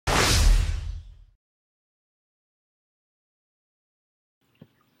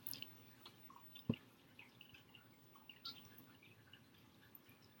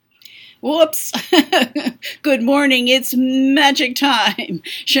Whoops. Good morning. It's magic time.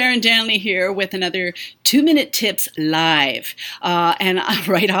 Sharon Danley here with another 2-minute tips live. And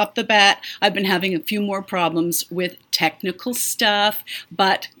right off the bat, I've been having a few more problems with technical stuff,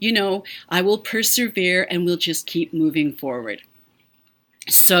 but I will persevere and we'll just keep moving forward.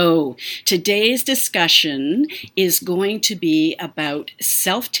 So today's discussion is going to be about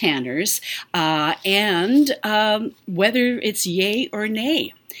self-tanners and whether it's yay or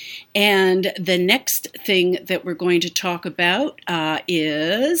nay. And the next thing that we're going to talk about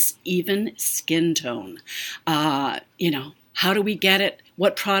is even skin tone. How do we get it?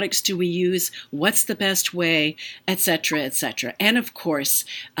 What products do we use? What's the best way? Etc., etc. And of course,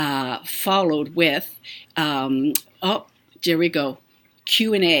 followed with, there we go.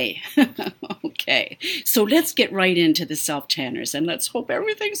 Q&A. Okay, so let's get right into the self-tanners and let's hope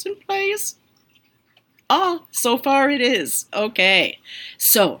everything's in place. So far it is. Okay,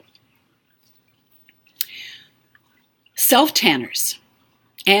 so self-tanners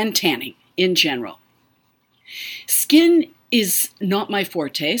and tanning in general. Skin is not my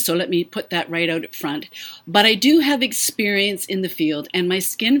forte, so let me put that right out front. But I do have experience in the field, and my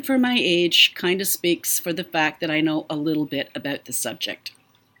skin for my age kind of speaks for the fact that I know a little bit about the subject.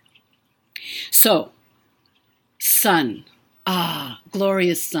 So, sun.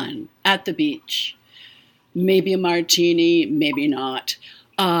 Glorious sun at the beach. Maybe a martini, maybe not.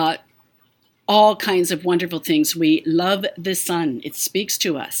 All kinds of wonderful things. We love the sun. It speaks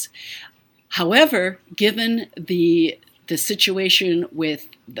to us. However, given the situation with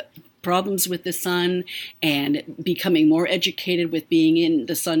the problems with the sun and becoming more educated with being in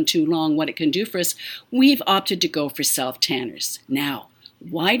the sun too long, what it can do for us, we've opted to go for self-tanners. Now,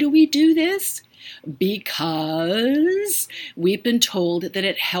 why do we do this? Because we've been told that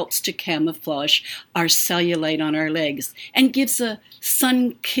it helps to camouflage our cellulite on our legs and gives a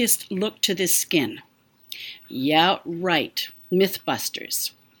sun-kissed look to the skin. Yeah, right.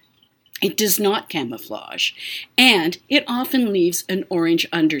 Mythbusters. It does not camouflage, and it often leaves an orange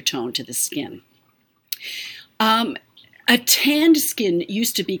undertone to the skin. A tanned skin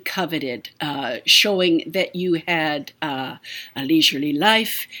used to be coveted, showing that you had a leisurely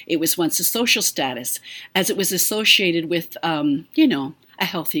life. It was once a social status, as it was associated with, a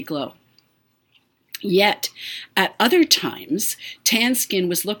healthy glow. Yet, at other times, tan skin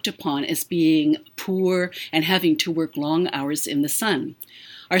was looked upon as being poor and having to work long hours in the sun.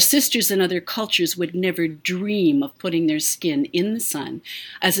 Our sisters in other cultures would never dream of putting their skin in the sun,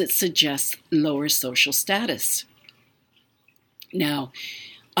 as it suggests lower social status. Now,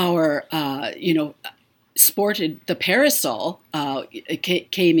 our, sported the parasol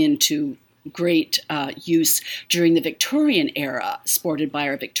came into great use during the Victorian era, sported by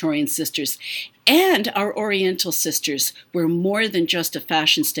our Victorian sisters. And our Oriental sisters were more than just a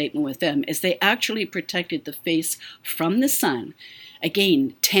fashion statement with them, as they actually protected the face from the sun.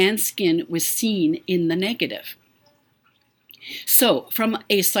 Again, tan skin was seen in the negative. So, from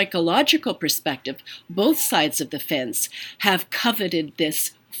a psychological perspective, both sides of the fence have coveted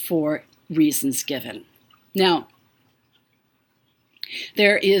this for reasons given. Now,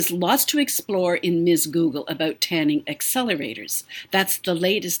 there is lots to explore in Ms. Google about tanning accelerators. That's the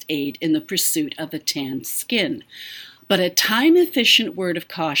latest aid in the pursuit of a tanned skin. But a time-efficient word of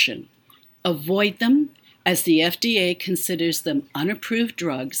caution: avoid them, as the FDA considers them unapproved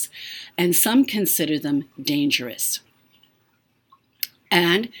drugs, and some consider them dangerous.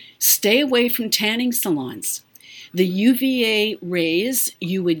 And stay away from tanning salons. The UVA rays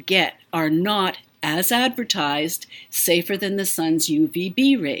you would get are not, as advertised, safer than the sun's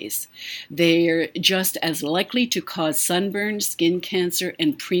UVB rays. They're just as likely to cause sunburn, skin cancer,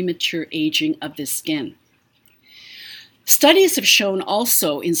 and premature aging of the skin. Studies have shown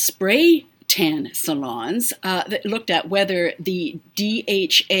also in spray tan salons that looked at whether the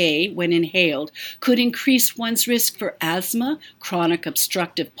DHA, when inhaled, could increase one's risk for asthma, chronic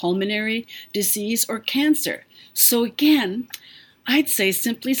obstructive pulmonary disease, or cancer. So again, I'd say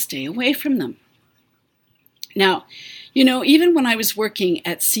simply stay away from them. Now, even when I was working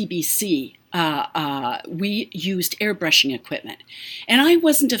at CBC, we used airbrushing equipment. And I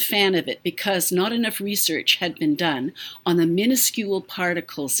wasn't a fan of it because not enough research had been done on the minuscule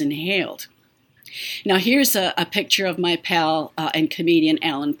particles inhaled. Now, here's a picture of my pal and comedian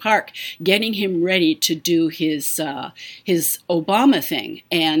Alan Park, getting him ready to do his Obama thing.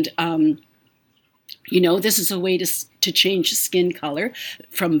 And, this is a way to change skin color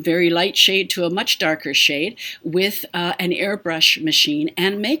from very light shade to a much darker shade with an airbrush machine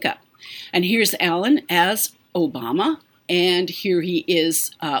and makeup. And here's Alan as Obama, and here he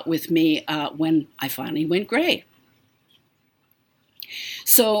is with me when I finally went gray.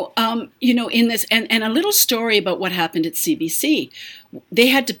 So, in this, and a little story about what happened at CBC. They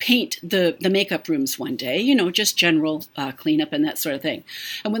had to paint the makeup rooms one day, just general cleanup and that sort of thing.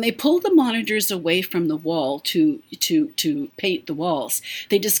 And when they pulled the monitors away from the wall to paint the walls,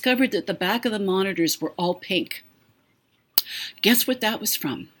 they discovered that the back of the monitors were all pink. Guess what that was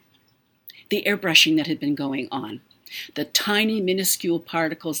from? The airbrushing that had been going on. The tiny, minuscule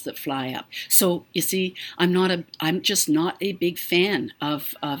particles that fly up. So you see, I'm just not a big fan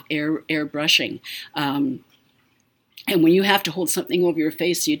of airbrushing. And when you have to hold something over your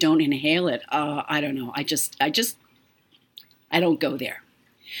face so you don't inhale it, I don't know. I don't go there.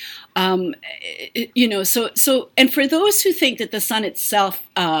 And for those who think that the sun itself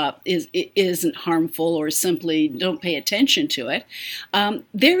isn't harmful or simply don't pay attention to it,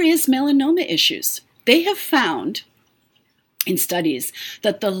 there is melanoma issues. They have found in studies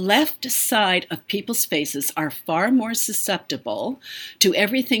that the left side of people's faces are far more susceptible to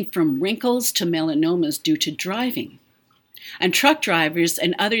everything from wrinkles to melanomas due to driving. And truck drivers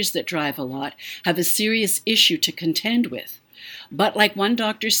and others that drive a lot have a serious issue to contend with. But like one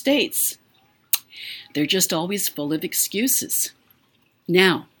doctor states, they're just always full of excuses.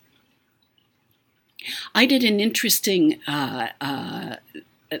 Now, I did an interesting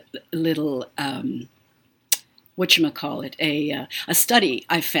little a study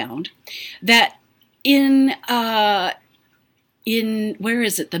I found that in where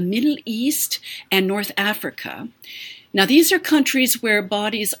is it? The Middle East and North Africa. Now these are countries where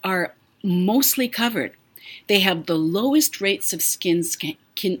bodies are mostly covered. They have the lowest rates of skin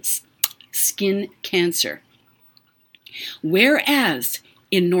cancer. Whereas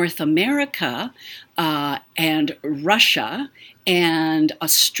in North America and Russia and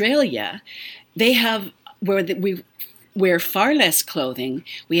Australia, they have we wear far less clothing,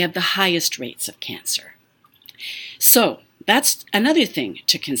 we have the highest rates of cancer. So that's another thing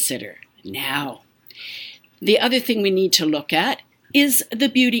to consider. Now, the other thing we need to look at is the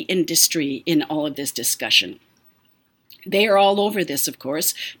beauty industry in all of this discussion. They are all over this, of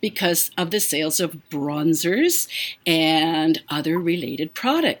course, because of the sales of bronzers and other related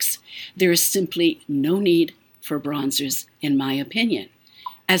products. There is simply no need for bronzers, in my opinion,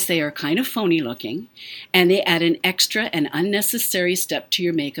 as they are kind of phony looking, and they add an extra and unnecessary step to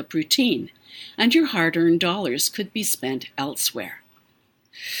your makeup routine, and your hard-earned dollars could be spent elsewhere.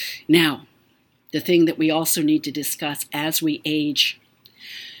 Now, the thing that we also need to discuss as we age,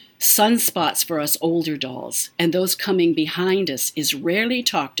 sunspots for us older dolls, and those coming behind us, is rarely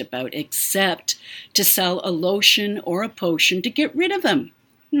talked about except to sell a lotion or a potion to get rid of them.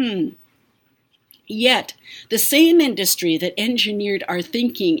 Yet, the same industry that engineered our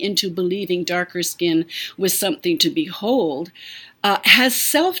thinking into believing darker skin was something to behold has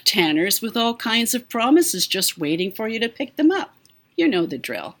self-tanners with all kinds of promises just waiting for you to pick them up. You know the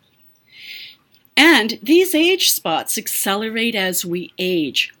drill. And these age spots accelerate as we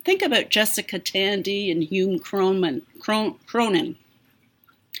age. Think about Jessica Tandy and Hume Cronin.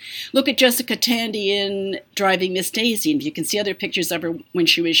 Look at Jessica Tandy in Driving Miss Daisy, and you can see other pictures of her when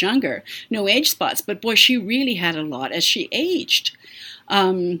she was younger. No age spots, but boy, she really had a lot as she aged.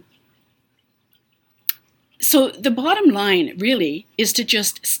 So the bottom line really is to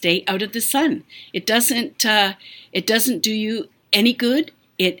just stay out of the sun. It doesn't do you any good.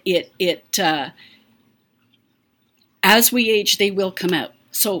 As we age, they will come out.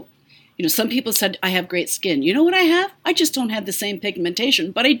 So, some people said, I have great skin. You know what I have? I just don't have the same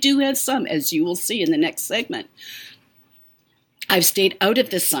pigmentation, but I do have some, as you will see in the next segment. I've stayed out of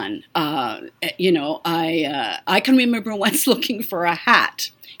the sun. I can remember once looking for a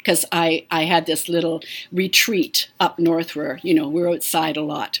hat because I had this little retreat up north where, we're outside a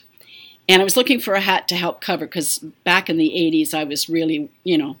lot. And I was looking for a hat to help cover because back in the 80s, I was really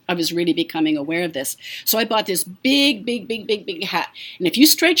becoming aware of this. So I bought this big hat. And if you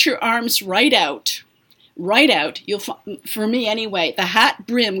stretch your arms right out, for me anyway, the hat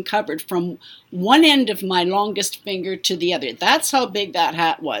brim covered from one end of my longest finger to the other. That's how big that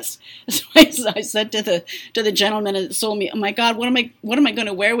hat was. So I said to the gentleman that sold me, "Oh my God, what am I going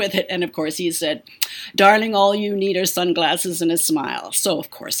to wear with it?" And of course he said, "Darling, all you need are sunglasses and a smile." So of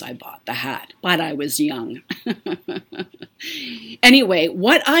course I bought the hat, but I was young. Anyway,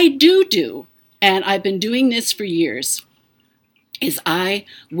 what I do, and I've been doing this for years, is I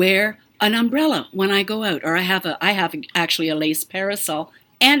wear an umbrella when I go out, or I have actually a lace parasol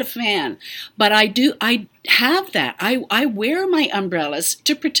and a fan. But I have that. I wear my umbrellas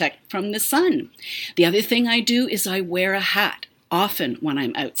to protect from the sun. The other thing I do is I wear a hat. often when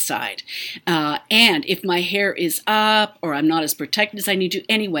I'm outside. And if my hair is up or I'm not as protected as I need to,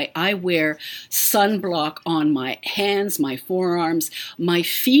 anyway, I wear sunblock on my hands, my forearms, my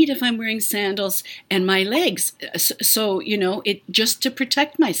feet if I'm wearing sandals, and my legs. So, it just to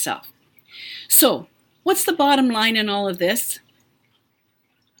protect myself. So, what's the bottom line in all of this?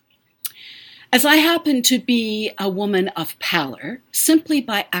 As I happen to be a woman of pallor, simply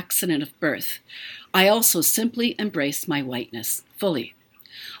by accident of birth, I also simply embrace my whiteness fully.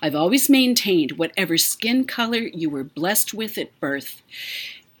 I've always maintained whatever skin color you were blessed with at birth,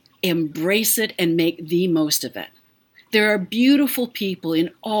 embrace it and make the most of it. There are beautiful people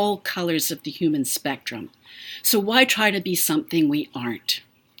in all colors of the human spectrum, so why try to be something we aren't?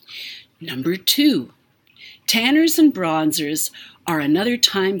 Number 2, tanners and bronzers are another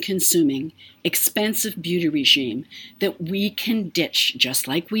time-consuming, expensive beauty regime that we can ditch just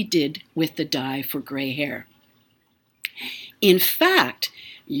like we did with the dye for gray hair. In fact,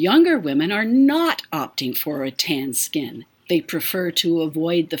 younger women are not opting for a tan skin. They prefer to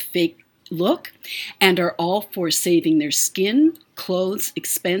avoid the fake look and are all for saving their skin, clothes,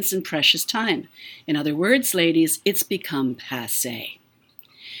 expense, and precious time. In other words, ladies, it's become passé.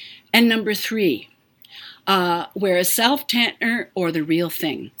 And number 3, wear a self-tanner or the real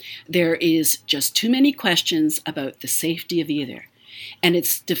thing. There is just too many questions about the safety of either. And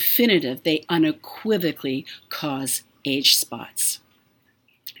it's definitive they unequivocally cause age spots.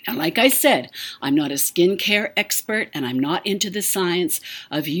 Now, like I said, I'm not a skincare expert and I'm not into the science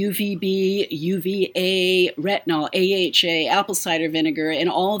of UVB, UVA, retinol, AHA, apple cider vinegar, and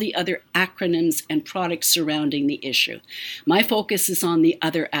all the other acronyms and products surrounding the issue. My focus is on the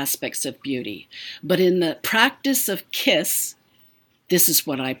other aspects of beauty. But in the practice of KISS, this is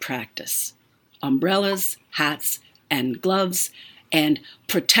what I practice. Umbrellas, hats, and gloves, and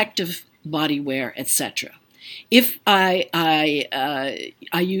protective body wear, etc. If I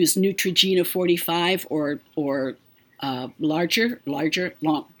use Neutrogena 45 or larger,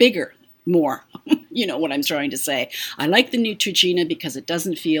 long, bigger, more, you know what I'm trying to say. I like the Neutrogena because it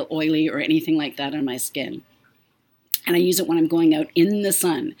doesn't feel oily or anything like that on my skin. And I use it when I'm going out in the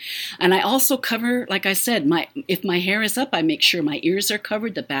sun. And I also cover, like I said, if my hair is up, I make sure my ears are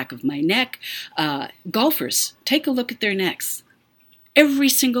covered, the back of my neck. Golfers, take a look at their necks. Every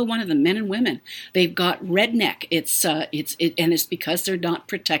single one of them, men and women, they've got red neck. And it's because they're not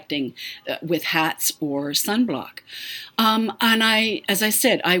protecting with hats or sunblock. And as I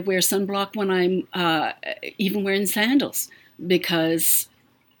said, I wear sunblock when I'm even wearing sandals, because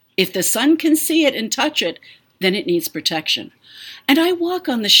if the sun can see it and touch it, then it needs protection. And I walk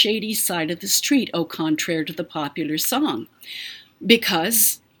on the shady side of the street, au contraire to the popular song,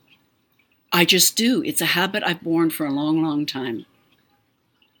 because I just do. It's a habit I've borne for a long, long time.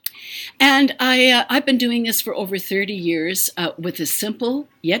 And I've been doing this for over 30 years with a simple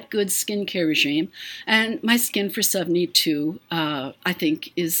yet good skincare regime. And my skin for 72, I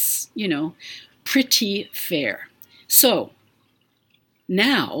think, is, pretty fair. So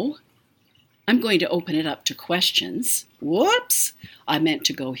now I'm going to open it up to questions. Whoops, I meant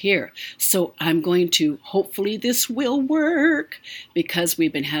to go here. So I'm going to, hopefully this will work, because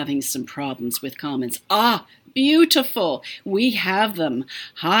we've been having some problems with comments. Beautiful. We have them.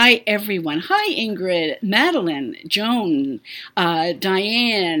 Hi, everyone. Hi, Ingrid, Madeline, Joan,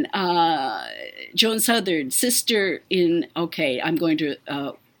 Diane, Joan Southard, sister in, okay, I'm going to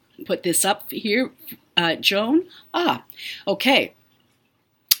put this up here. Joan? Okay.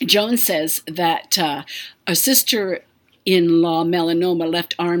 Joan says that a sister-in-law melanoma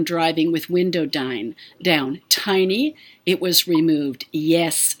left arm driving with window down. Tiny, it was removed.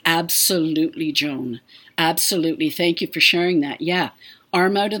 Yes, absolutely, Joan. Absolutely. Thank you for sharing that. Yeah.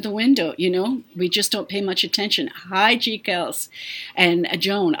 Arm out of the window, we just don't pay much attention. Hi, G-Kels. And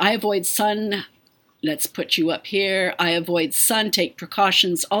Joan, I avoid sun. Let's put you up here. I avoid sun, take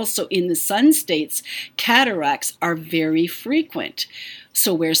precautions. Also, in the sun states, cataracts are very frequent.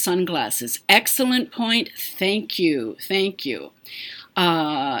 So wear sunglasses. Excellent point. Thank you. Thank you.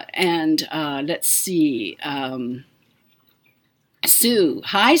 And let's see. Sue.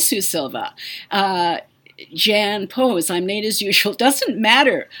 Hi, Sue Silva. Jan Pose, I'm late as usual. Doesn't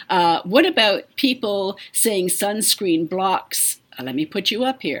matter. What about people saying sunscreen blocks? Let me put you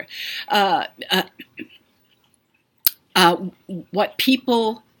up here. What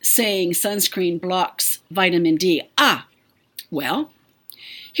people saying sunscreen blocks vitamin D? Well,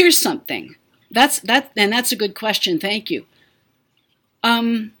 here's something. That's a good question. Thank you.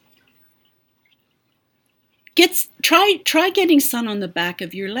 Try getting sun on the back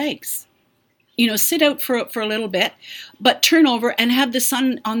of your legs. sit out for a little bit, but turn over and have the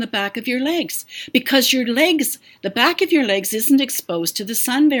sun on the back of your legs, because the back of your legs isn't exposed to the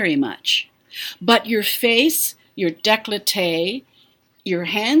sun very much. But your face, your décolleté, your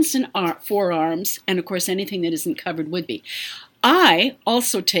hands and forearms, and of course anything that isn't covered would be. I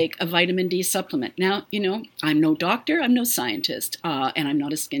also take a vitamin D supplement. Now, I'm no doctor, I'm no scientist, and I'm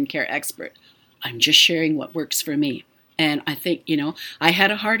not a skincare expert. I'm just sharing what works for me. And I think, I had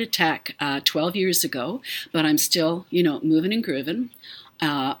a heart attack 12 years ago, but I'm still, moving and grooving.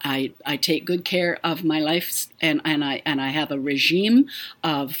 I take good care of my life, and I have a regimen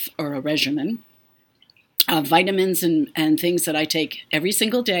of vitamins and things that I take every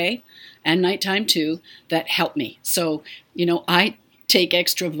single day, and nighttime too, that help me. So, I take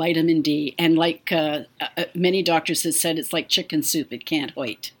extra vitamin D, and like many doctors have said, it's like chicken soup, it can't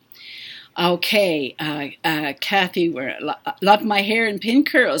wait. Okay, Kathy, love my hair in pin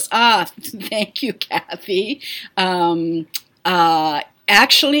curls. Thank you, Kathy.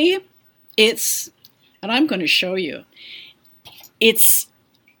 Actually, and I'm going to show you,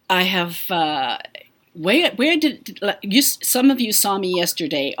 I have... Where did you? Some of you saw me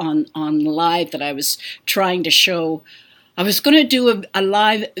yesterday on live that I was trying to show. I was going to do a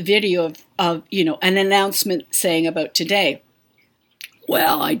live video of an announcement saying about today.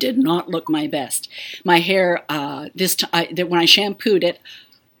 Well, I did not look my best. My hair when I shampooed it,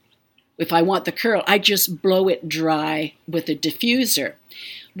 if I want the curl, I just blow it dry with a diffuser.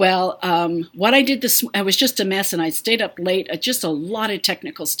 Well, what I did I was just a mess, and I stayed up late. Just a lot of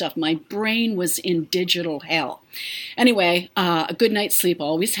technical stuff. My brain was in digital hell. Anyway, a good night's sleep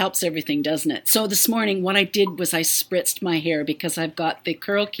always helps everything, doesn't it? So this morning, what I did was I spritzed my hair, because I've got the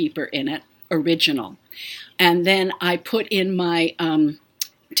Curl Keeper in it, original. And then I put in my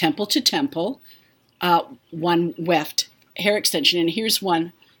temple to temple, one weft hair extension. And here's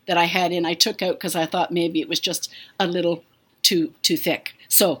one that I had in. I took out because I thought maybe it was just a little too thick.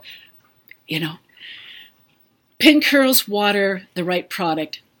 So, pin curls, water, the right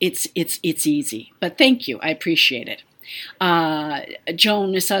product. It's easy. But thank you, I appreciate it.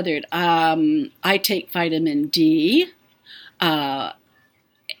 Joan Southard, I take vitamin D. From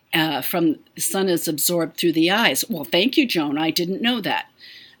the sun is absorbed through the eyes. Well, thank you, Joan. I didn't know that.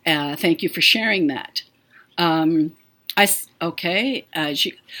 Thank you for sharing that. I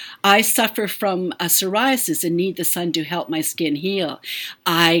suffer from psoriasis and need the sun to help my skin heal.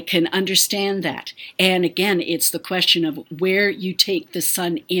 I can understand that. And again, it's the question of where you take the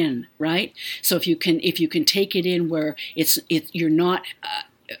sun in, right? So if you can take it in where you're not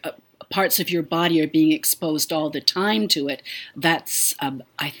parts of your body are being exposed all the time to it, that's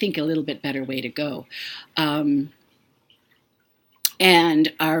I think a little bit better way to go.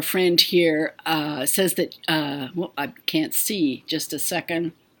 And our friend here says that, I can't see, just a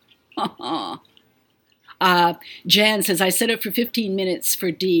second. Jan says, I sit up for 15 minutes for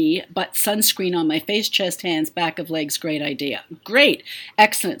D, but sunscreen on my face, chest, hands, back of legs, great idea. Great,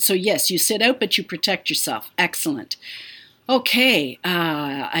 excellent. So yes, you sit out, but you protect yourself. Excellent. Okay,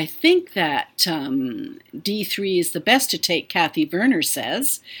 I think that D3 is the best to take, Kathy Werner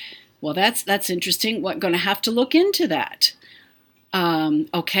says. Well, that's interesting. We're going to have to look into that.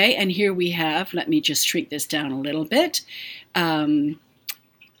 Okay, and here we have, let me just shrink this down a little bit. I've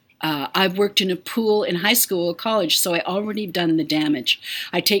worked in a pool in high school or college, so I already done the damage.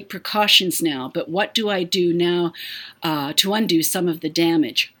 I take precautions now, but what do I do now to undo some of the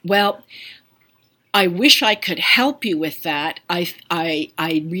damage? Well, I wish I could help you with that. I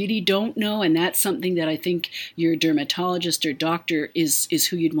really don't know, and that's something that I think your dermatologist or doctor is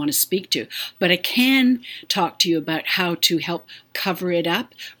who you'd want to speak to. But I can talk to you about how to help cover it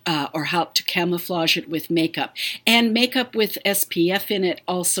up or help to camouflage it with makeup. And makeup with SPF in it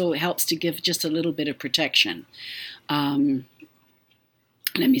also helps to give just a little bit of protection. Let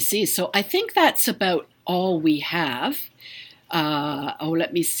me see. So I think that's about all we have.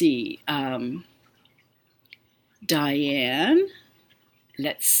 Let me see. Diane,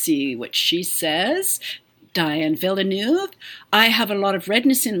 let's see what she says. Diane Villeneuve, I have a lot of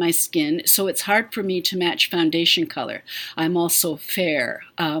redness in my skin, so it's hard for me to match foundation color. I'm also fair.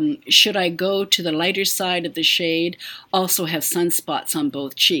 Should I go to the lighter side of the shade? Also have sunspots on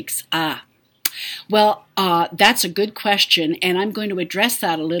both cheeks. Well, that's a good question, and I'm going to address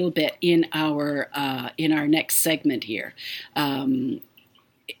that a little bit in our next segment here to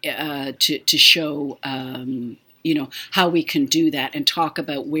show how we can do that and talk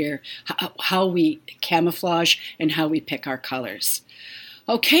about how we camouflage and how we pick our colors.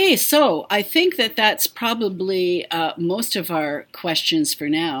 Okay, so I think that's probably most of our questions for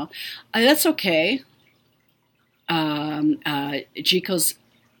now. That's okay. Jiko's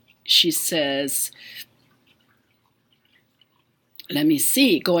she says, let me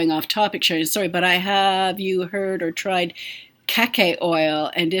see, going off topic, Sharon, sorry, but have you heard or tried Coquette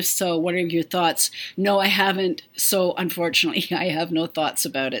oil? And if so, what are your thoughts? No, I haven't. So unfortunately, I have no thoughts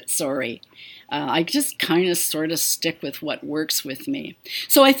about it. Sorry. I just kind of sort of stick with what works with me.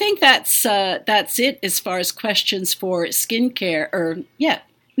 So I think that's it as far as questions for skincare, suntan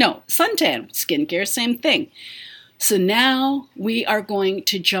skincare, same thing. So now we are going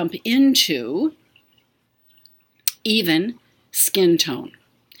to jump into even skin tone.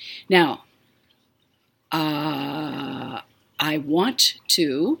 Now, I want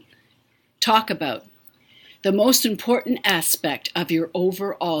to talk about the most important aspect of your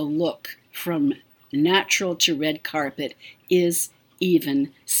overall look from natural to red carpet is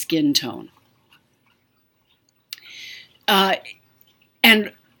even skin tone.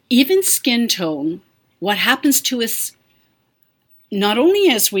 And even skin tone, what happens to us not only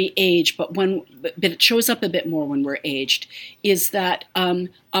as we age, but it shows up a bit more when we're aged, is that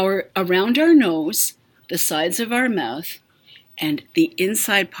around our nose, the sides of our mouth, and the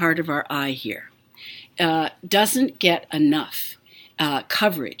inside part of our eye here doesn't get enough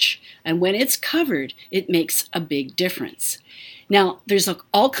coverage. And when it's covered, it makes a big difference. Now, there's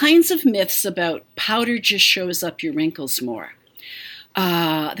all kinds of myths about powder just shows up your wrinkles more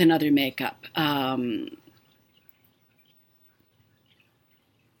than other makeup. I'm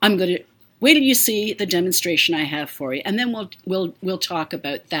going to wait till you see the demonstration I have for you, and then we'll talk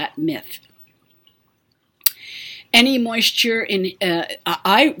about that myth. Any moisture in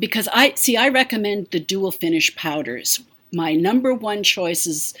I recommend the dual finish powders. My number one choice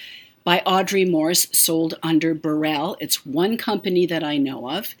is by Audrey Morse, sold under Barrelle. It's one company that I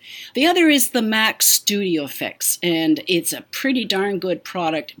know of. The other is the MAC Studio Fix, and it's a pretty darn good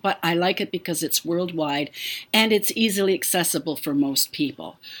product, but I like it because it's worldwide and it's easily accessible for most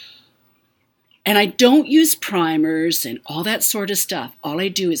people. And I don't use primers and all that sort of stuff. All I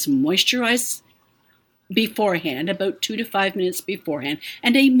do is moisturize beforehand, about 2 to 5 minutes beforehand,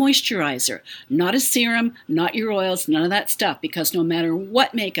 and a moisturizer, not a serum, not your oils, none of that stuff, because no matter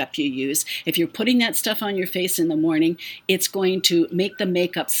what makeup you use, if you're putting that stuff on your face in the morning, it's going to make the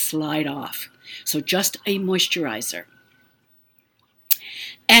makeup slide off. So just a moisturizer.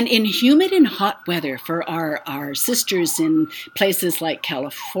 And in humid and hot weather, for our sisters in places like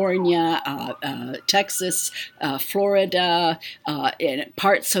California, Texas, Florida, in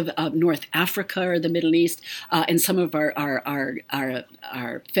parts of North Africa or the Middle East, and some of our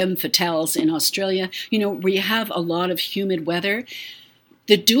femme fatales in Australia, where you have a lot of humid weather,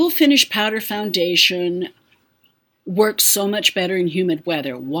 the dual finish powder foundation works so much better in humid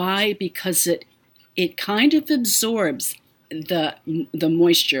weather. Why? Because it kind of absorbs the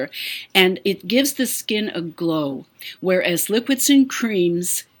moisture, and it gives the skin a glow, whereas liquids and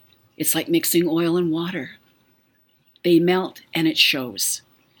creams, it's like mixing oil and water. They melt and it shows.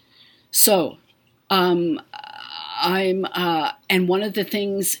 So and one of the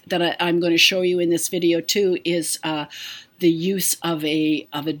things that I'm going to show you in this video too is the use of a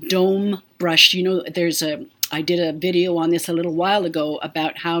dome brush. I did a video on this a little while ago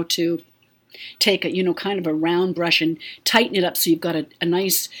about how to take a, kind of a round brush and tighten it up so you've got a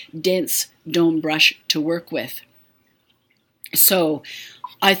nice dense dome brush to work with. So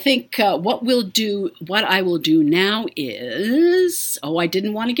I think what I will do now is, I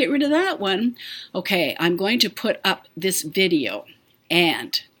didn't want to get rid of that one. Okay, I'm going to put up this video,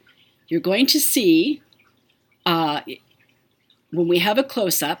 and you're going to see when we have a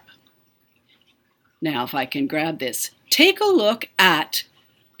close-up. Now, if I can grab this, take a look at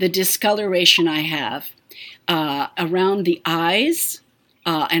the discoloration I have around the eyes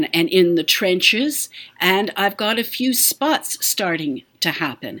and in the trenches, and I've got a few spots starting to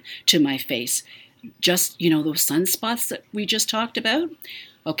happen to my face. Just, those sunspots that we just talked about.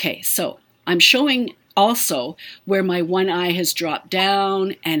 Okay, so I'm showing also where my one eye has dropped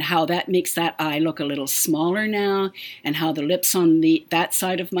down and how that makes that eye look a little smaller now, and how the lips on that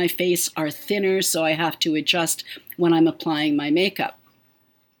side of my face are thinner, so I have to adjust when I'm applying my makeup.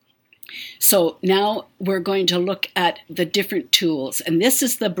 So now we're going to look at the different tools. And this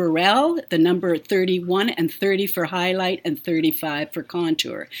is the Barelle, the number 31 and 30 for highlight and 35 for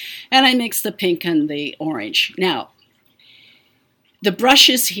contour. And I mix the pink and the orange. Now, the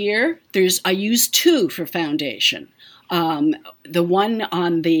brushes here, I use 2 for foundation. The one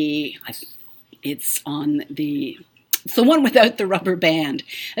on it's the one without the rubber band.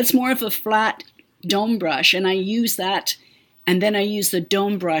 It's more of a flat dome brush, and I use that. And then I use the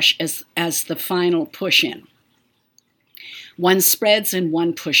dome brush as the final push in. One spreads and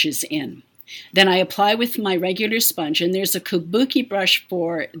one pushes in. Then I apply with my regular sponge, and there's a kabuki brush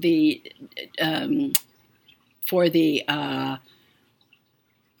for the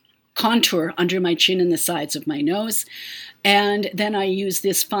contour under my chin and the sides of my nose. And then I use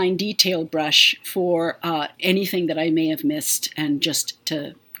this fine detail brush for anything that I may have missed and just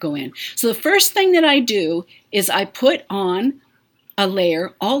to go in. So the first thing that I do is I put on a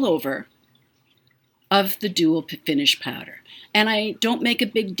layer all over of the dual finish powder. And I don't make a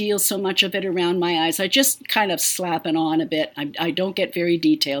big deal so much of it around my eyes. I just kind of slap it on a bit. I don't get very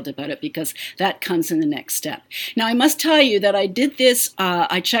detailed about it because that comes in the next step. Now, I must tell you that I did this,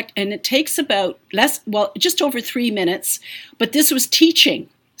 I checked, and it takes about just over 3 minutes. But this was teaching.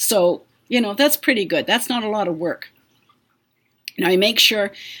 So, that's pretty good. That's not a lot of work. Now, I make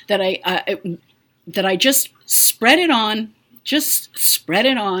sure that I just spread it on. Just spread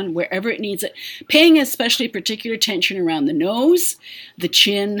it on wherever it needs it, paying especially particular attention around the nose, the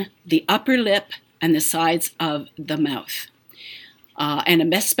chin, the upper lip, and the sides of the mouth.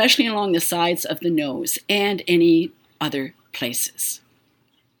 And especially along the sides of the nose and any other places.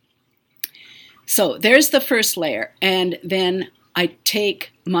 So there's the first layer. And then I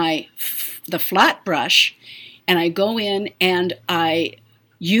take the flat brush and I go in and I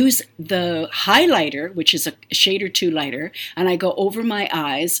use the highlighter, which is a shade or two lighter, and I go over my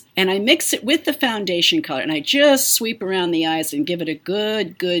eyes, and I mix it with the foundation color, and I just sweep around the eyes and give it a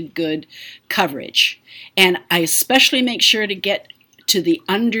good coverage. And I especially make sure to get to the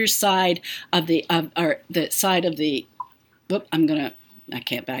underside of the side of the. Whoop! I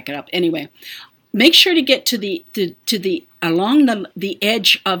can't back it up. Anyway, make sure to get to the along the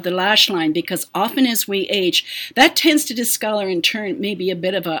edge of the lash line, because often as we age, that tends to discolor and turn maybe a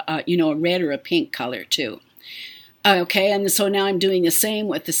bit of a red or a pink color too. Okay, and so now I'm doing the same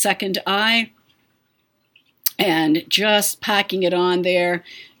with the second eye and just packing it on there.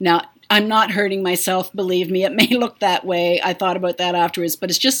 Now, I'm not hurting myself, believe me. It may look that way. I thought about that afterwards, but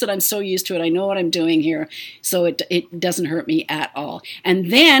it's just that I'm so used to it. I know what I'm doing here, so it doesn't hurt me at all.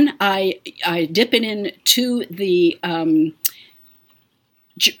 And then I dip it into the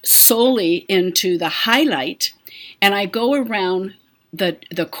solely into the highlight, and I go around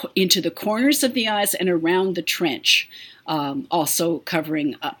into the corners of the eyes and around the trench, also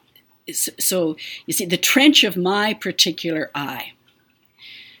covering up. So you see the trench of my particular eye.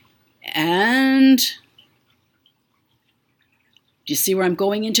 And do you see where I'm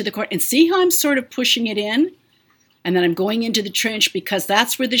going into the corner? And see how I'm sort of pushing it in? And then I'm going into the trench because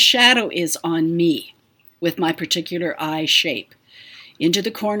that's where the shadow is on me with my particular eye shape. Into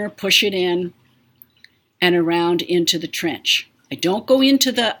the corner, push it in, and around into the trench. I don't go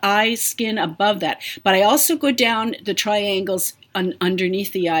into the eye skin above that, but I also go down the triangles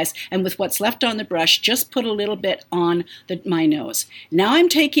underneath the eyes, and with what's left on the brush, just put a little bit on my nose. Now I'm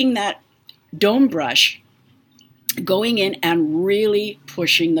taking that dome brush, going in and really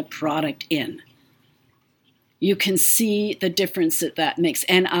pushing the product in. You can see the difference that makes,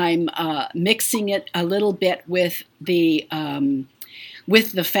 and I'm mixing it a little bit with the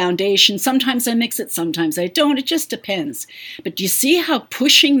foundation. Sometimes I mix it, sometimes I don't. It just depends. But do you see how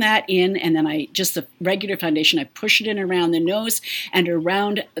pushing that in, and then the regular foundation, I push it in around the nose and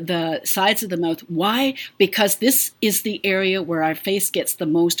around the sides of the mouth. Why? Because this is the area where our face gets the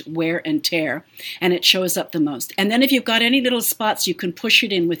most wear and tear, and it shows up the most. And then if you've got any little spots, you can push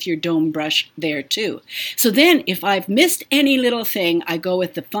it in with your dome brush there too. So then if I've missed any little thing, I go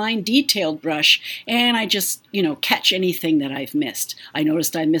with the fine detailed brush, and I just, catch anything that I've missed. I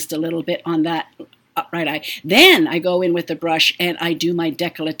noticed I missed a little bit on that right eye. Then I go in with the brush and I do my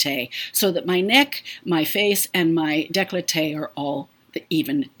décolleté so that my neck, my face, and my décolleté are all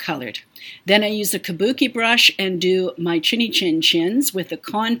even colored. Then I use the kabuki brush and do my chinny chins with the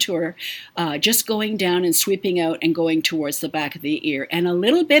contour, just going down and sweeping out and going towards the back of the ear. And a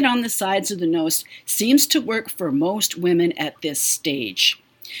little bit on the sides of the nose seems to work for most women at this stage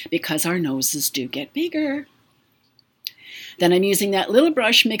because our noses do get bigger. Then I'm using that little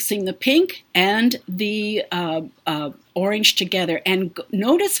brush, mixing the pink and the orange together. And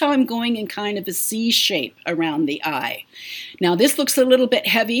notice how I'm going in kind of a C shape around the eye. Now this looks a little bit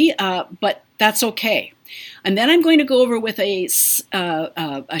heavy, but that's okay. And then I'm going to go over with a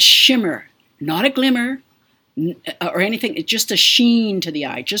shimmer, not a glimmer or anything, just a sheen to the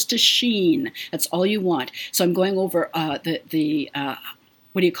eye, just a sheen. That's all you want. So I'm going over what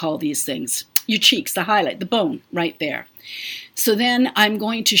do you call these things? Your cheeks, the highlight, the bone right there. So then I'm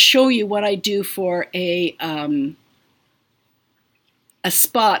going to show you what I do for a a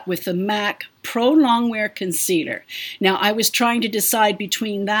spot with the MAC Pro Longwear Concealer. Now, I was trying to decide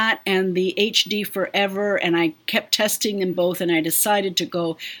between that and the HD Forever, and I kept testing them both, and I decided to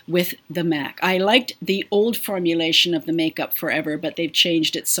go with the MAC. I liked the old formulation of the Makeup Forever, but they've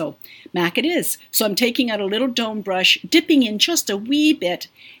changed it, so MAC it is. So I'm taking out a little dome brush, dipping in just a wee bit,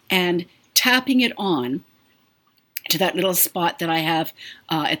 and tapping it on to that little spot that I have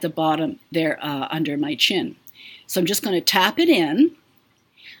at the bottom there under my chin. So I'm just going to tap it in.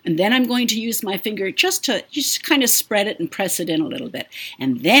 And then I'm going to use my finger just kind of spread it and press it in a little bit.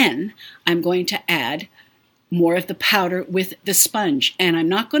 And then I'm going to add more of the powder with the sponge. And I'm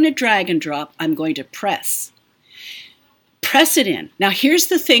not going to drag and drop. I'm going to press. Press it in. Now, here's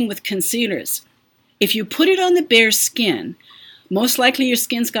the thing with concealers. If you put it on the bare skin, most likely your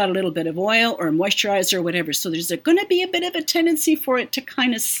skin's got a little bit of oil or moisturizer or whatever, so there's going to be a bit of a tendency for it to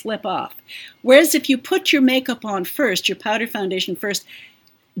kind of slip off. Whereas if you put your makeup on first, your powder foundation first,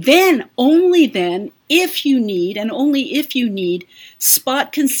 then, only then, if you need, and only if you need,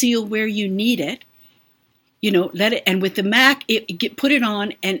 spot conceal where you need it. You know, let it, and with the MAC, put it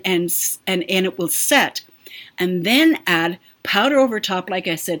on and it will set. And then add powder over top, like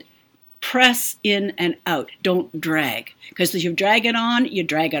I said, press in and out. Don't drag. Because if you drag it on, you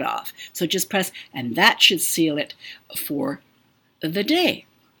drag it off. So just press, and that should seal it for the day.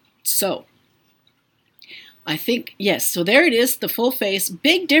 So, I think, yes, so there it is, the full face.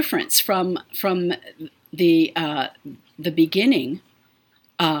 Big difference from the beginning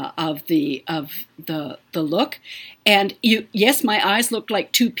of the look. And yes, my eyes looked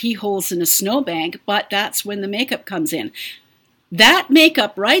like two pea holes in a snowbank, but that's when the makeup comes in. That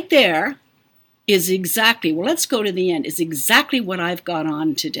makeup right there is exactly, well, let's go to the end, is exactly what I've got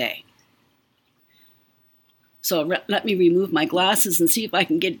on today. So let me remove my glasses and see if I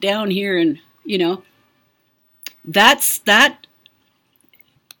can get down here and, you know, that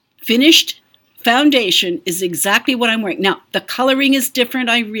finished foundation is exactly what I'm wearing. Now, the coloring is different.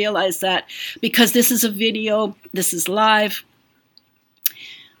 I realize that because this is a video, this is live.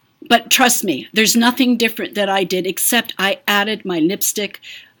 But trust me, there's nothing different that I did except I added my lipstick,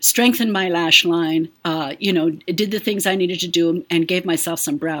 strengthened my lash line, you know, did the things I needed to do and gave myself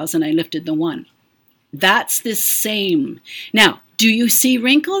some brows, and I lifted the one. That's the same. Now, do you see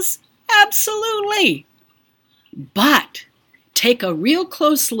wrinkles? Absolutely. But take a real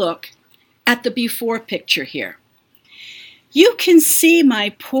close look at the before picture here. You can see my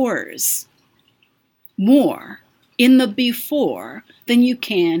pores more in the before than you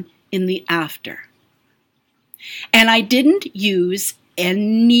can in the after. And I didn't use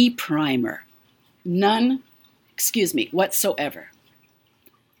any primer. None, whatsoever.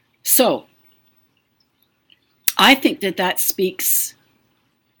 So, I think that speaks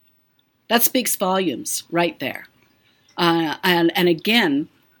volumes right there. And again,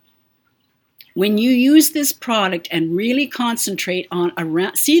 when you use this product and really concentrate on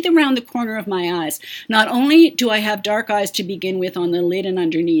around the corner of my eyes, not only do I have dark eyes to begin with on the lid and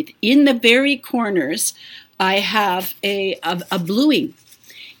underneath, in the very corners, I have a bluing.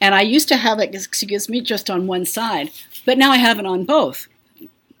 And I used to have it, just on one side, but now I have it on both.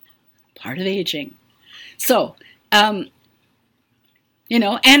 Part of aging. So, you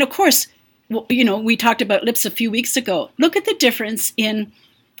know, and of course, you know, we talked about lips a few weeks ago. Look at the difference in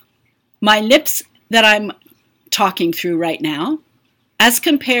my lips that I'm talking through right now as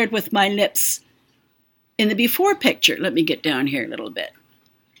compared with my lips in the before picture. Let me get down here a little bit.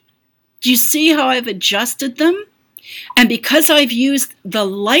 Do you see how I've adjusted them? And because I've used the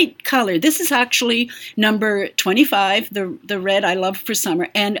light color, this is actually number 25, the red I love for summer,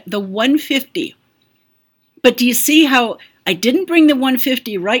 and the 150. But do you see how I didn't bring the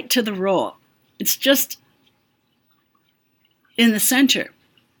 150 right to the roll? It's just in the center.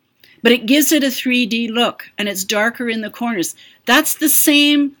 But it gives it a 3D look, and it's darker in the corners. That's the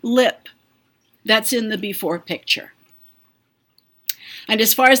same lip that's in the before picture. And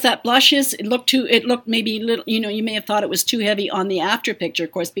as far as that blush is, it looked maybe a little, you know, you may have thought it was too heavy on the after picture,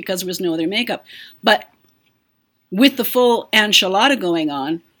 of course, because there was no other makeup. But with the full enchilada going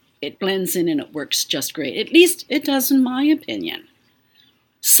on, it blends in and it works just great. At least it does in my opinion.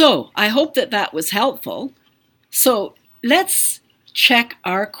 So I hope that was helpful. So let's check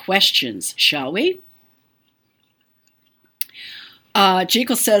our questions, shall we?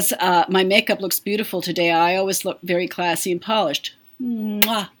 Jekyll says, my makeup looks beautiful today. I always look very classy and polished.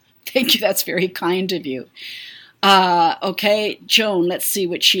 Mwah. Thank you. That's very kind of you. Okay, Joan, let's see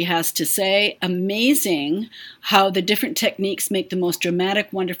what she has to say. Amazing how the different techniques make the most dramatic,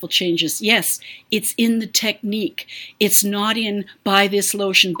 wonderful changes. Yes, it's in the technique. It's not in buy this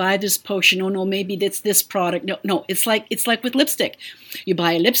lotion, buy this potion. Oh no, maybe that's this product. No, it's like with lipstick. You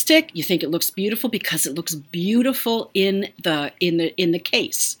buy a lipstick, you think it looks beautiful because it looks beautiful in the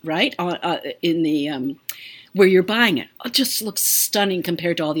case, right? In the where you're buying it. It just looks stunning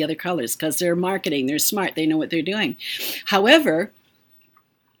compared to all the other colors because they're marketing, they're smart, they know what they're doing. However,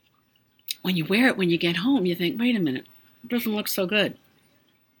 when you wear it, when you get home, you think, wait a minute, it doesn't look so good.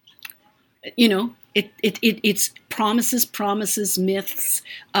 You know, it's promises, myths,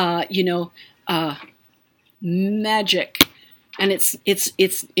 magic, and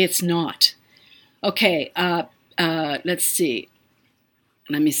it's not. Okay, let's see.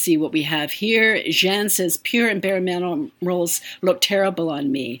 Let me see what we have here. Jeanne says, Pure and Bare Minerals look terrible on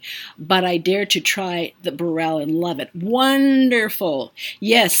me, but I dare to try the Barelle and love it. Wonderful.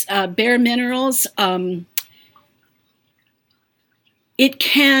 Yes, Bare Minerals, it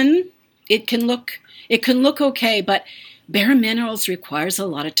can look okay, but Bare Minerals requires a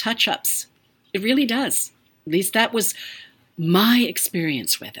lot of touch-ups. It really does. At least that was my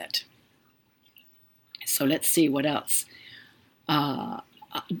experience with it. So let's see what else.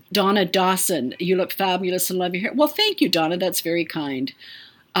 Donna Dawson, you look fabulous and love your hair. Well, thank you, Donna. That's very kind.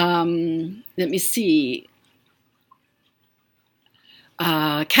 Let me see.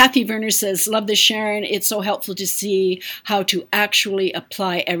 Kathy Werner says, love this, Sharon. It's so helpful to see how to actually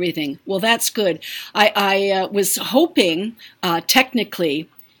apply everything. Well, that's good. I was hoping, technically,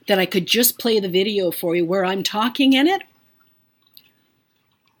 that I could just play the video for you where I'm talking in it.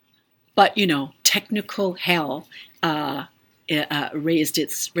 But, you know, technical hell raised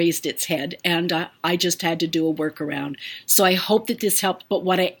its head, and I just had to do a workaround. So I hope that this helped. But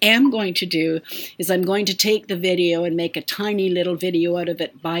what I am going to do is I'm going to take the video and make a tiny little video out of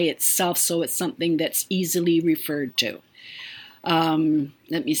it by itself, so it's something that's easily referred to.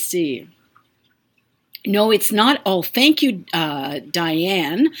 Let me see. No, it's not. Oh, thank you,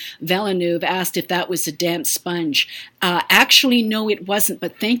 Diane Villeneuve asked if that was a damp sponge. Actually, no, it wasn't.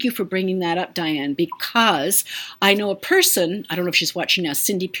 But thank you for bringing that up, Diane, because I know a person, I don't know if she's watching now,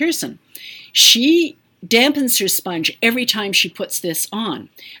 Cindy Pearson. She dampens her sponge every time she puts this on.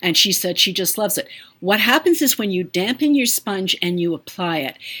 And she said she just loves it. What happens is when you dampen your sponge and you apply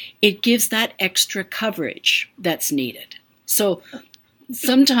it, it gives that extra coverage that's needed. So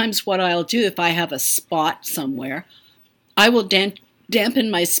sometimes what I'll do if I have a spot somewhere, I will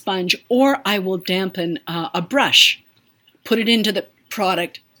dampen my sponge, or I will dampen a brush, put it into the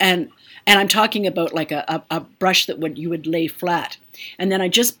product, and I'm talking about like a brush that you would lay flat, and then I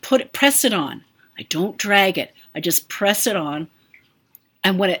just press it on. I don't drag it. I just press it on,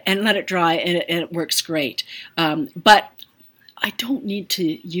 and let it dry, and it works great. But I don't need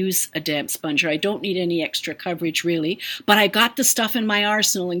to use a damp sponge, or I don't need any extra coverage really, but I got the stuff in my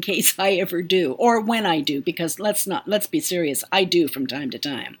arsenal in case I ever do, or when I do, because let's be serious, I do from time to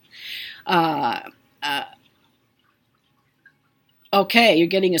time. Okay, you're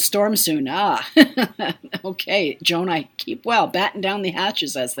getting a storm soon. Okay, Joan, I keep well, batten down the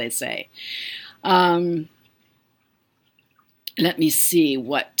hatches, as they say. Let me see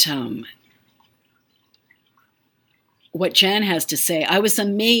what Jan has to say. I was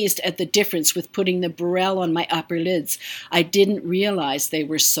amazed at the difference with putting the Barelle on my upper lids. I didn't realize they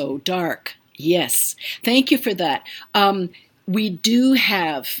were so dark. Yes, thank you for that. We do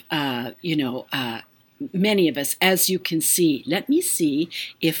have, many of us, as you can see. Let me see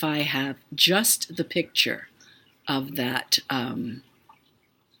if I have just the picture of that.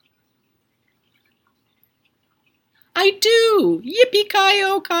 I do.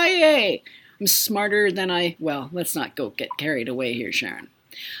 Yippee-ki-yo-ki-yay. I'm smarter than let's not go get carried away here, Sharon.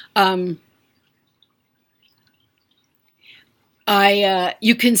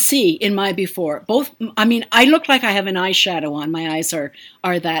 You can see in my before, I look like I have an eyeshadow on. My eyes are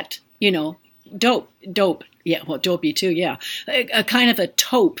that, dope. Yeah, well, dopey too, yeah. A kind of a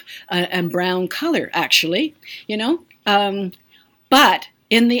taupe and brown color, actually, But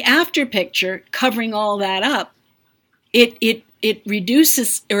in the after picture, covering all that up, it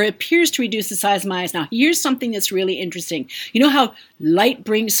reduces, or appears to reduce the size of my eyes. Now, here's something that's really interesting. You know how light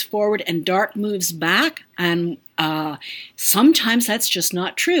brings forward and dark moves back? And sometimes that's just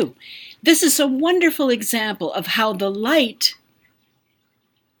not true. This is a wonderful example of how the light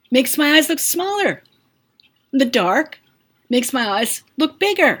makes my eyes look smaller. The dark makes my eyes look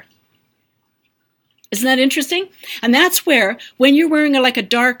bigger. Isn't that interesting? And that's where, when you're wearing a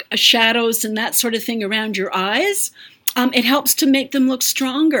dark shadows and that sort of thing around your eyes, it helps to make them look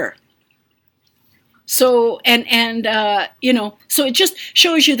stronger. So, you know, so it just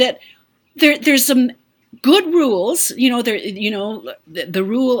shows you that there's some good rules. You know, the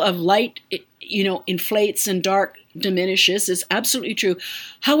rule of light, you know, inflates and dark diminishes is absolutely true.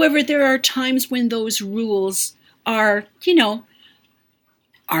 However, there are times when those rules are, you know,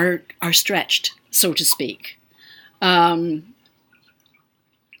 are stretched, so to speak.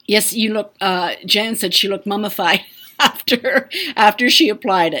 Yes, you look. Jan said she looked mummified after she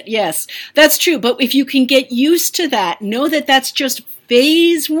applied it. Yes, that's true. But if you can get used to that, know that that's just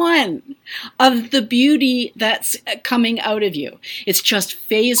phase one of the beauty that's coming out of you. It's just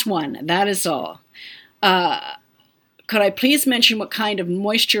phase one. That is all. Could I please mention what kind of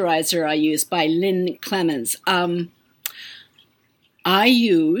moisturizer I use? By Lynn Clemens. I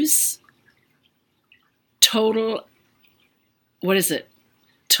use Total. What is it?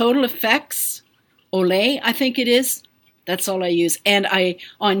 Total Effects Olay, I think it is. That's all I use. And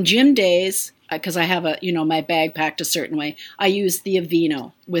on gym days, because I have my bag packed a certain way, I use the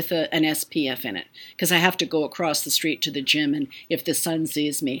Aveeno with an SPF in it, because I have to go across the street to the gym, and if the sun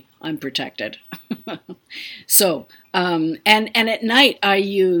sees me, I'm protected. So, and at night I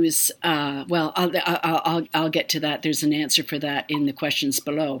use, well, I'll get to that. There's an answer for that in the questions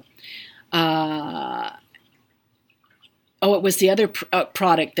below. Oh, it was the other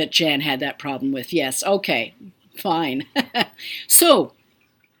product that Jan had that problem with. Yes. Okay. Fine. So,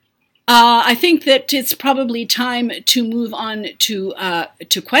 I think that it's probably time to move on to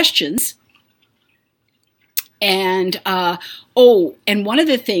questions. And and one of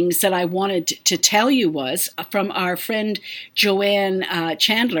the things that I wanted to tell you was from our friend Joanne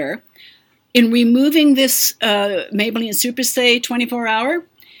Chandler, in removing this Maybelline Superstay 24-hour.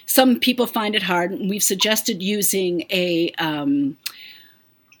 Some people find it hard, and we've suggested using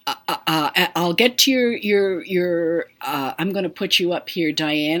I'll get to your I'm going to put you up here,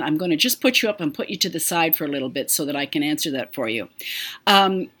 Diane. I'm going to just put you up and put you to the side for a little bit so that I can answer that for you.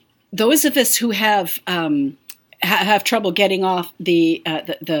 Those of us who have trouble getting off the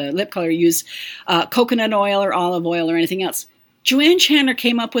lip color, use coconut oil or olive oil or anything else. Joanne Chandler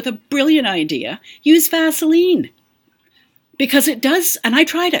came up with a brilliant idea. Use Vaseline. Because it does, and I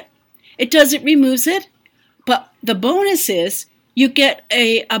tried it. It removes it, but the bonus is you get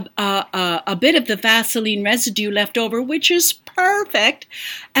a bit of the Vaseline residue left over, which is perfect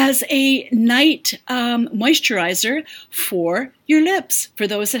as a night moisturizer for your lips, for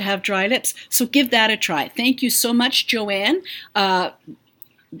those that have dry lips. So give that a try. Thank you so much, Joanne.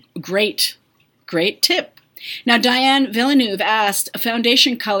 Great tip. Now, Diane Villeneuve asked, a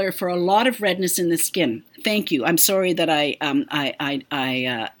foundation color for a lot of redness in the skin. Thank you. I'm sorry that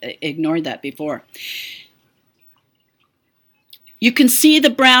I ignored that before. You can see the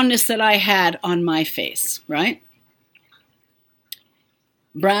brownness that I had on my face, right?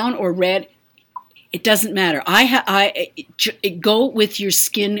 Brown or red, it doesn't matter. Go with your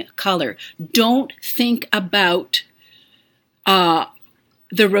skin color. Don't think about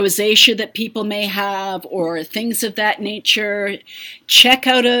the rosacea that people may have or things of that nature. Check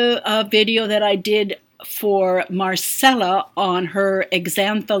out a video that I did for Marcella on her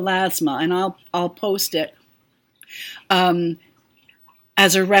xantholasma, and I'll post it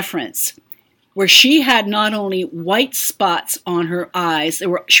as a reference, where she had not only white spots on her eyes,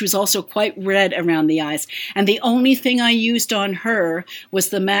 she was also quite red around the eyes, and the only thing I used on her was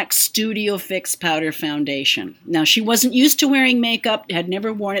the MAC Studio Fix Powder Foundation. Now, she wasn't used to wearing makeup, had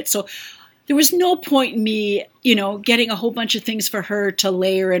never worn it, so there was no point in me, getting a whole bunch of things for her to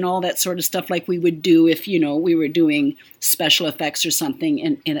layer and all that sort of stuff like we would do if, we were doing special effects or something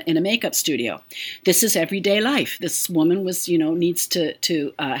in a makeup studio. This is everyday life. This woman needs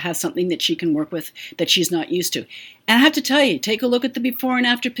to have something that she can work with that she's not used to. And I have to tell you, take a look at the before and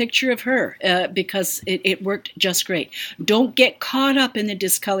after picture of her because it worked just great. Don't get caught up in the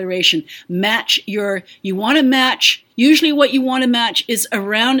discoloration. You want to match. Usually what you want to match is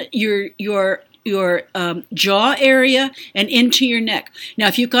around your jaw area and into your neck. Now,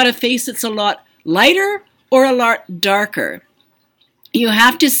 if you've got a face that's a lot lighter or a lot darker, you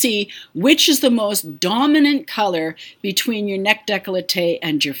have to see which is the most dominant color between your neck décolleté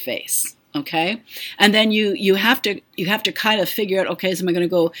and your face. Okay, and then you have to kind of figure out, okay, so am I going to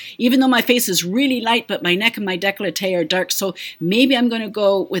go, even though my face is really light, but my neck and my décolleté are dark, so maybe I'm going to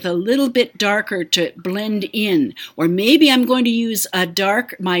go with a little bit darker to blend in, or maybe I'm going to use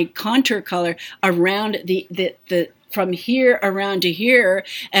my contour color around the from here around to here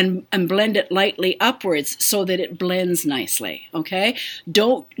and blend it lightly upwards so that it blends nicely. Okay,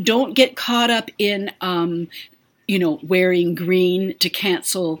 don't get caught up in wearing green to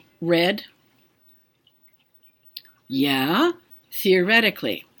cancel red. Yeah,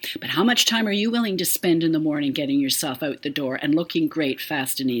 theoretically. But how much time are you willing to spend in the morning getting yourself out the door and looking great,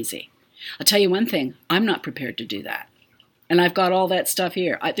 fast and easy? I'll tell you one thing, I'm not prepared to do that. And I've got all that stuff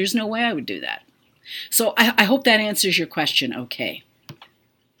here. There's no way I would do that. So I hope that answers your question okay.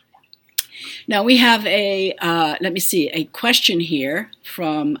 Now we have a, let me see, a question here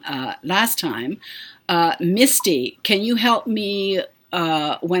from last time. Misty, can you help me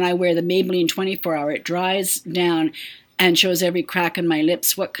when I wear the Maybelline 24 Hour? It dries down and shows every crack in my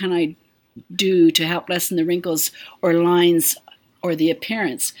lips. What can I do to help lessen the wrinkles or lines or the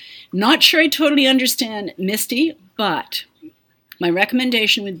appearance? Not sure I totally understand, Misty, but my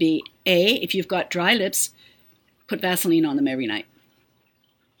recommendation would be, A, if you've got dry lips, put Vaseline on them every night.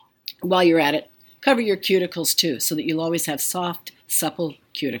 While you're at it, cover your cuticles too, so that you'll always have soft, supple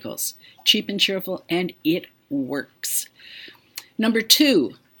cuticles. Cheap and cheerful, and it works. Number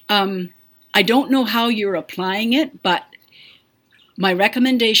 2, I don't know how you're applying it, but my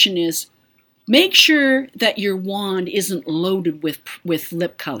recommendation is make sure that your wand isn't loaded with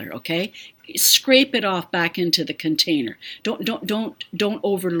lip color, okay? Scrape it off back into the container. Don't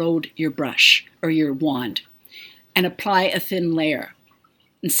overload your brush or your wand, and apply a thin layer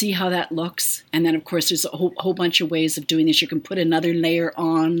and see how that looks. And then, of course, there's a whole bunch of ways of doing this. You can put another layer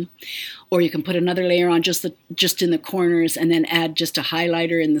on, or you can put another layer on just in the corners and then add just a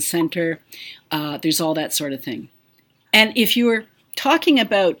highlighter in the center. There's all that sort of thing. And if you're talking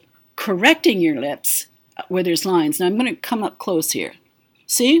about correcting your lips where there's lines, now I'm going to come up close here.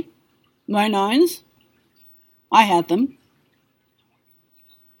 See my lines? I have them.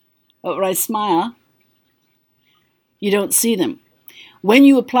 But when I smile, you don't see them. When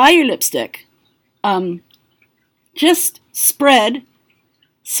you apply your lipstick, just spread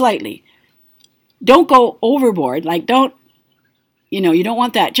slightly. Don't go overboard. Like you don't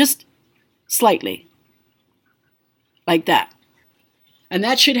want that. Just slightly. Like that. And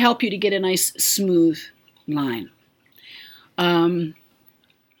that should help you to get a nice smooth line. Other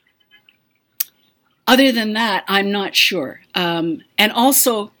than that, I'm not sure. And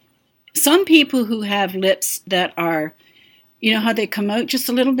also, some people who have lips that are, you know how they come out just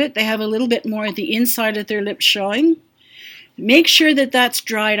a little bit? They have a little bit more at the inside of their lips showing. Make sure that that's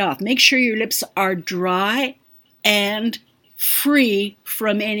dried off. Make sure your lips are dry and free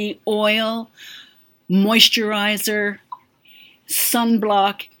from any oil, moisturizer,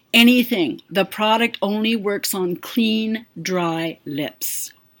 sunblock, anything. The product only works on clean, dry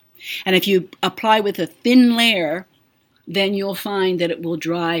lips. And if you apply with a thin layer, then you'll find that it will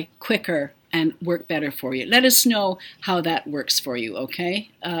dry quicker and work better for you. Let us know how that works for you,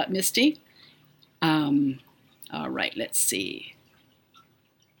 okay, Misty? All right, let's see.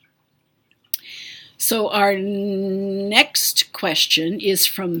 So our next question is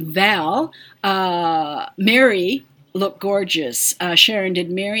from Val. Mary looked gorgeous. Sharon, did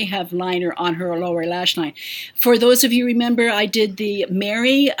Mary have liner on her lower lash line? For those of you remember, I did the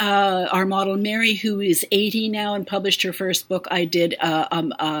Mary, our model Mary, who is 80 now and published her first book. I did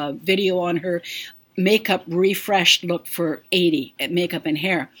a video on her makeup refreshed look for 80, makeup and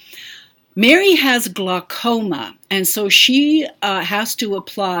hair. Mary has glaucoma, and so she has to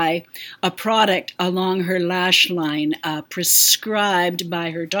apply a product along her lash line prescribed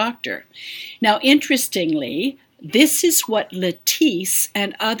by her doctor. Now, interestingly, this is what Latisse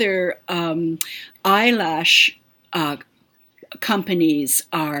and other eyelash companies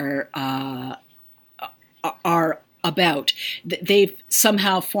are about. They've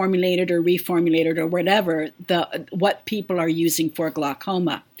somehow formulated or reformulated or whatever what people are using for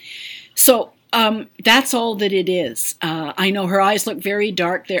glaucoma. So that's all that it is. I know her eyes look very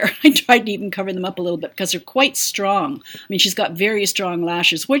dark there. I tried to even cover them up a little bit because they're quite strong. I mean, she's got very strong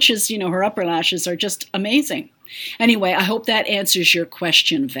lashes, which is, her upper lashes are just amazing. Anyway, I hope that answers your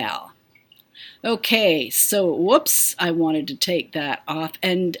question, Val. Okay, so whoops, I wanted to take that off.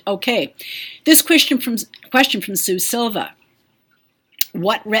 And okay, this question from Sue Silva.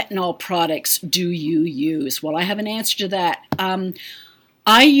 What retinol products do you use? Well, I have an answer to that.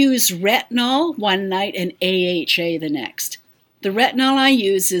 I use retinol one night and AHA the next. The retinol I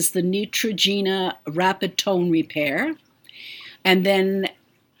use is the Neutrogena Rapid Tone Repair. And then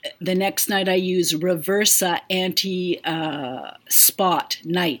the next night I use Reversa Anti-Spot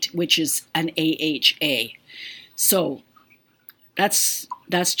Night, which is an AHA. So that's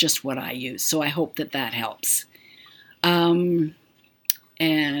just what I use. So I hope that helps. And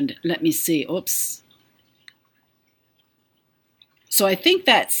let me see. Oops. So I think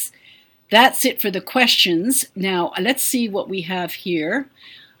that's it for the questions. Now let's see what we have here.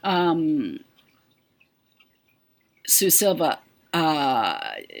 Sue Silva,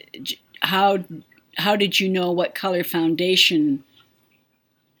 how how did you know what color foundation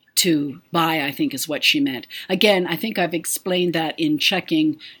to buy, I think is what she meant. Again, I think I've explained that in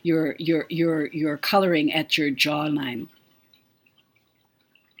checking your coloring at your jawline.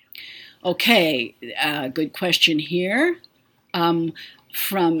 Okay, good question here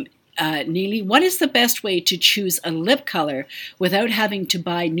from Neely. What is the best way to choose a lip color without having to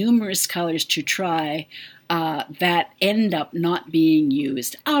buy numerous colors to try that end up not being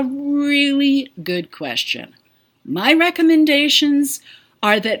used? A really good question. My recommendations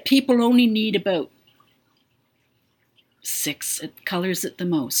are that people only need about 6 colors at the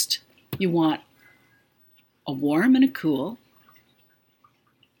most. You want a warm and a cool,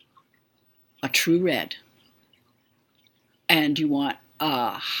 a true red, and you want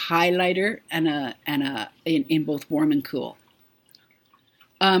a highlighter and in both warm and cool.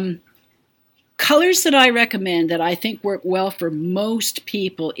 Colors that I recommend that I think work well for most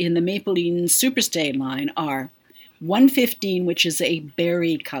people in the Maybelline Superstay line are 115, which is a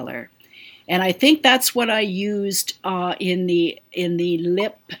berry color, and I think that's what I used in the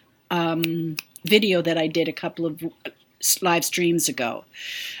lip video that I did a couple of live streams ago.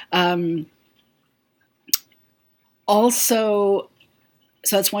 Also,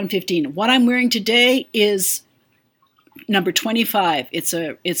 so that's 115. What I'm wearing today is number 25. It's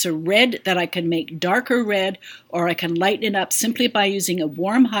a red that I can make darker red, or I can lighten it up simply by using a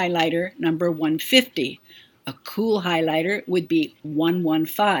warm highlighter, number 150. A cool highlighter would be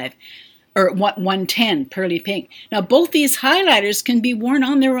 115 or 110, pearly pink. Now, both these highlighters can be worn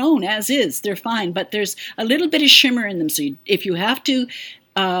on their own as is. They're fine, but there's a little bit of shimmer in them. So if you have to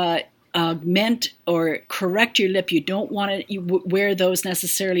augment or correct your lip, you don't want to wear those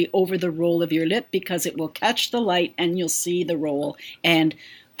necessarily over the roll of your lip, because it will catch the light and you'll see the roll and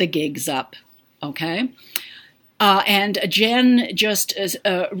the gig's up. Okay? And Jen just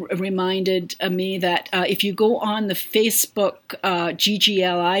reminded me that if you go on the Facebook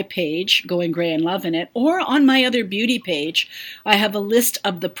GGLI page, Going Grey and Loving It, or on my other beauty page, I have a list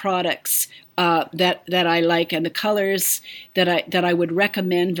of the products that I like and the colors that I would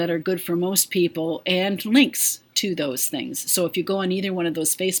recommend that are good for most people, and links to those things. So if you go on either one of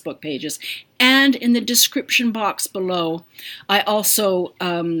those Facebook pages, and in the description box below, I also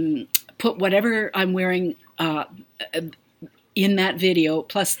put whatever I'm wearing in that video,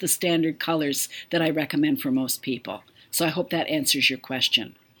 plus the standard colors that I recommend for most people. So I hope that answers your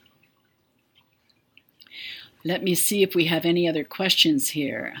question. Let me see if we have any other questions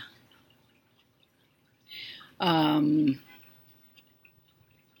here.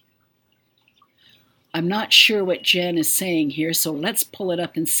 I'm not sure what Jen is saying here, so let's pull it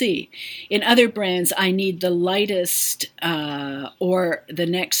up and see. In other brands, I need the lightest or the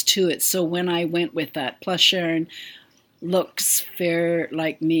next to it. So when I went with that, Plus Sharon looks fair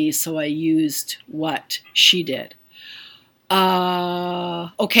like me, so I used what she did.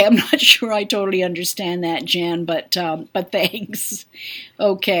 Okay, I'm not sure I totally understand that, Jan, but thanks.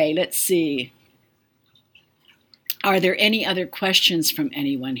 Okay, let's see. Are there any other questions from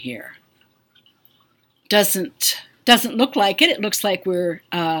anyone here? Doesn't look like it. It looks like we're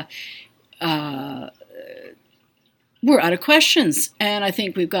out of questions, and I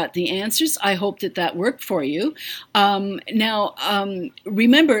think we've got the answers. I hope that worked for you. Now,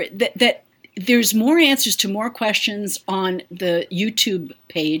 remember that there's more answers to more questions on the YouTube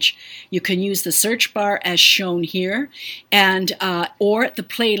page. You can use the search bar as shown here, and or the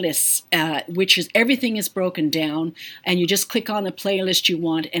playlists, which is everything is broken down, and you just click on the playlist you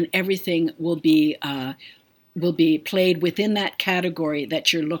want, and everything will be played within that category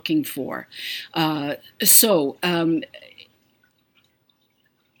that you're looking for. I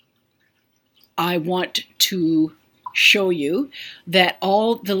want to show you that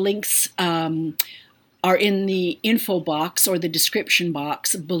all the links are in the info box or the description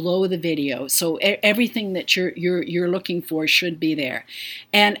box below the video. So everything that you're looking for should be there.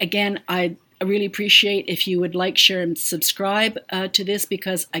 And again, I really appreciate if you would like, share, and subscribe to this,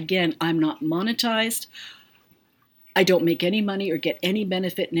 because again, I'm not monetized. I don't make any money or get any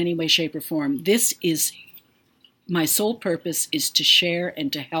benefit in any way, shape, or form. This is my sole purpose, is to share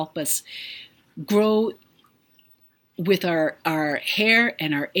and to help us grow with our hair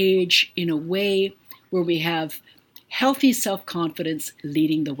and our age in a way where we have healthy self-confidence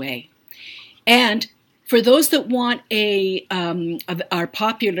leading the way. And for those that want our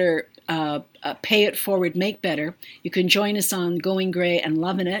popular Pay It Forward, Make Better, you can join us on Going Grey and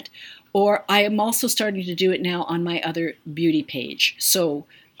Loving It, or I am also starting to do it now on my other beauty page. So,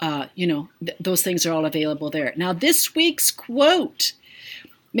 those things are all available there. Now, this week's quote: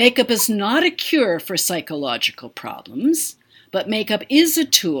 makeup is not a cure for psychological problems, but makeup is a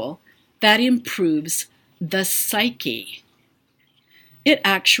tool that improves the psyche. It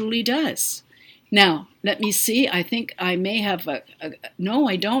actually does. Now, let me see. I think I may have no,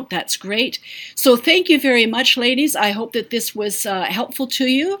 I don't. That's great. So thank you very much, ladies. I hope that this was helpful to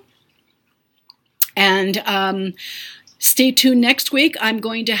you. And stay tuned next week. I'm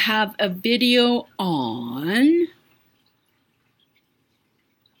going to have a video on...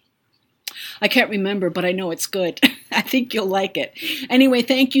 I can't remember, but I know it's good. I think you'll like it. Anyway,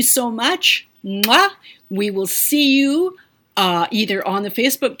 thank you so much. Mwah! We will see you either on the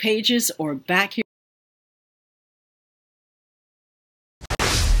Facebook pages or back here.